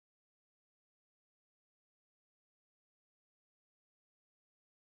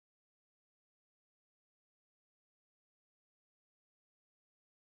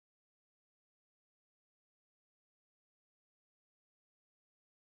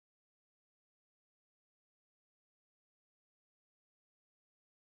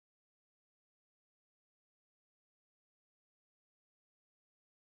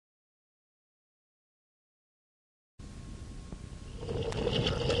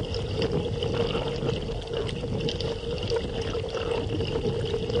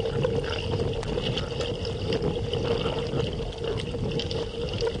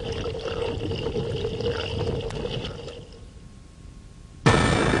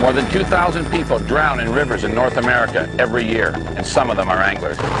More than 2,000 people drown in rivers in North America every year, and some of them are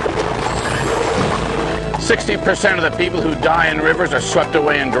anglers. 60% of the people who die in rivers are swept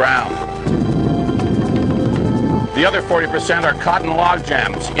away and drowned. The other 40% are caught in log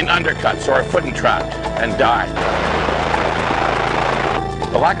jams, in undercuts, or are foot entrapped and die.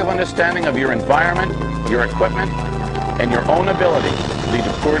 The lack of understanding of your environment, your equipment, and your own ability lead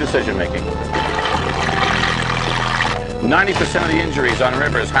to poor decision making. 90% of the injuries on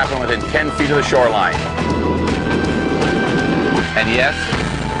rivers happen within 10 feet of the shoreline. And yes,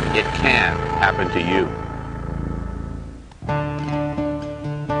 it can happen to you.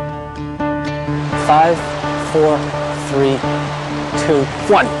 5, 4, 3, 2,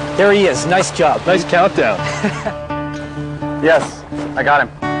 1. There he is. Nice job. Nice countdown. Yes, I got him.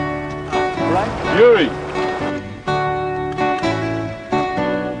 Right. Yuri.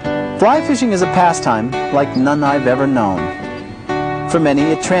 Fly fishing is a pastime like none I've ever known. For many,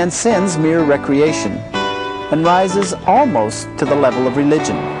 it transcends mere recreation and rises almost to the level of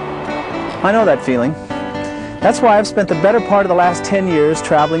religion. I know that feeling. That's why I've spent the better part of the last 10 years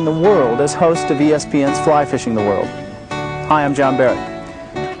traveling the world as host of ESPN's Fly Fishing the World. Hi, I'm John Barrett.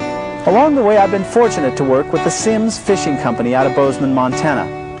 Along the way, I've been fortunate to work with the Simms Fishing Company out of Bozeman, Montana.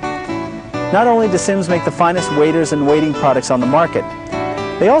 Not only do Simms make the finest waders and wading products on the market,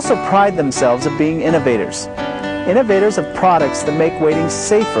 they also pride themselves of being innovators. Innovators of products that make wading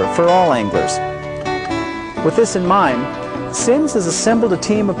safer for all anglers. With this in mind, Simms has assembled a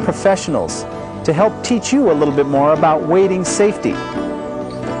team of professionals to help teach you a little bit more about wading safety.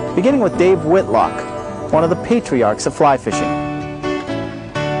 Beginning with Dave Whitlock, one of the patriarchs of fly fishing.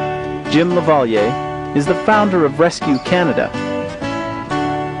 Jim Lavalier is the founder of Rescue Canada.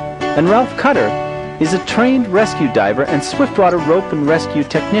 And Ralph Cutter is a trained rescue diver and swiftwater rope and rescue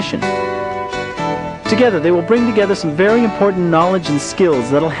technician. Together, they will bring together some very important knowledge and skills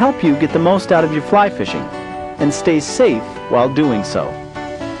that'll help you get the most out of your fly fishing and stay safe while doing so.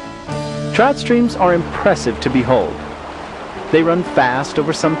 Trout streams are impressive to behold. They run fast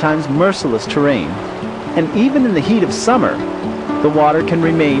over sometimes merciless terrain, and even in the heat of summer, the water can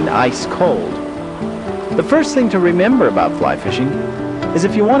remain ice cold. The first thing to remember about fly fishing is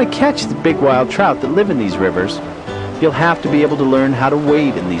if you want to catch the big wild trout that live in these rivers, you'll have to be able to learn how to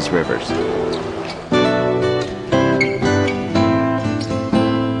wade in these rivers.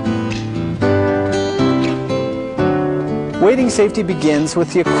 Wading safety begins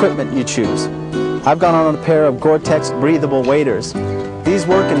with the equipment you choose. I've gone on a pair of Gore-Tex breathable waders. These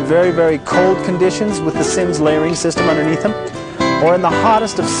work in very, very cold conditions with the Simms layering system underneath them, or in the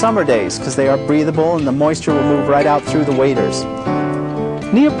hottest of summer days because they are breathable and the moisture will move right out through the waders.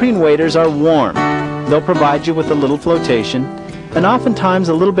 Neoprene waders are warm. They'll provide you with a little flotation and oftentimes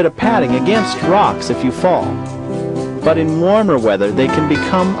a little bit of padding against rocks if you fall. But in warmer weather, they can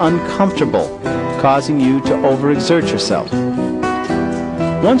become uncomfortable, causing you to overexert yourself.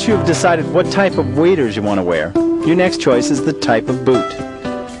 Once you have decided what type of waders you want to wear, your next choice is the type of boot.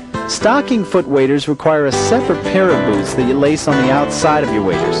 Stocking foot waders require a separate pair of boots that you lace on the outside of your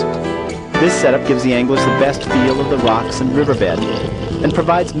waders. This setup gives the anglers the best feel of the rocks and riverbed and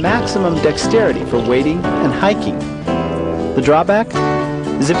provides maximum dexterity for wading and hiking. The drawback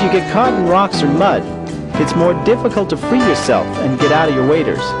is if you get caught in rocks or mud, it's more difficult to free yourself and get out of your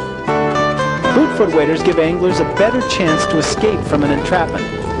waders. Boot foot waders give anglers a better chance to escape from an entrapment,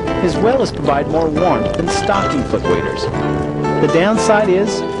 as well as provide more warmth than stocking foot waders. The downside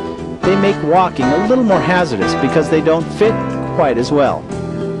is they make walking a little more hazardous because they don't fit quite as well.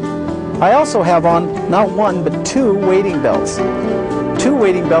 I also have on not one but 2 wading belts. 2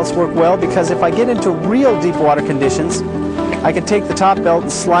 wading belts work well because if I get into real deep water conditions, I can take the top belt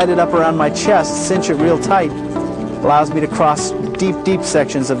and slide it up around my chest, cinch it real tight. Allows me to cross deep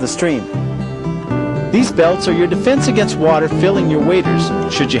sections of the stream. These belts are your defense against water filling your waders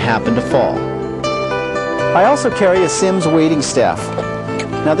should you happen to fall. I also carry a Simms wading staff.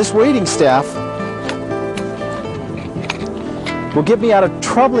 Now this wading staff will get me out of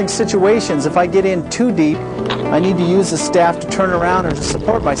troubling situations. If I get in too deep, I need to use the staff to turn around or to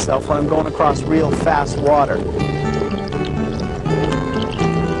support myself when I'm going across real fast water.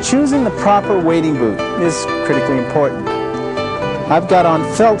 Choosing the proper wading boot is critically important. I've got on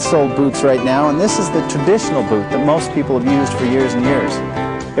felt-soled boots right now, and this is the traditional boot that most people have used for years and years.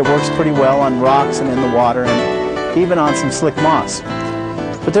 It works pretty well on rocks and in the water and even on some slick moss.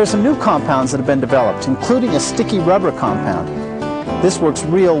 But there's some new compounds that have been developed, including a sticky rubber compound. This works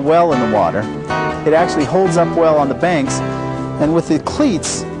real well in the water. It actually holds up well on the banks, and with the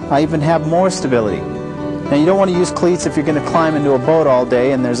cleats, I even have more stability. Now you don't want to use cleats if you're going to climb into a boat all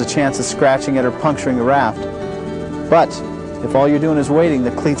day and there's a chance of scratching it or puncturing a raft. But If all you're doing is waiting,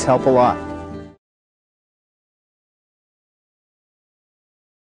 the cleats help a lot.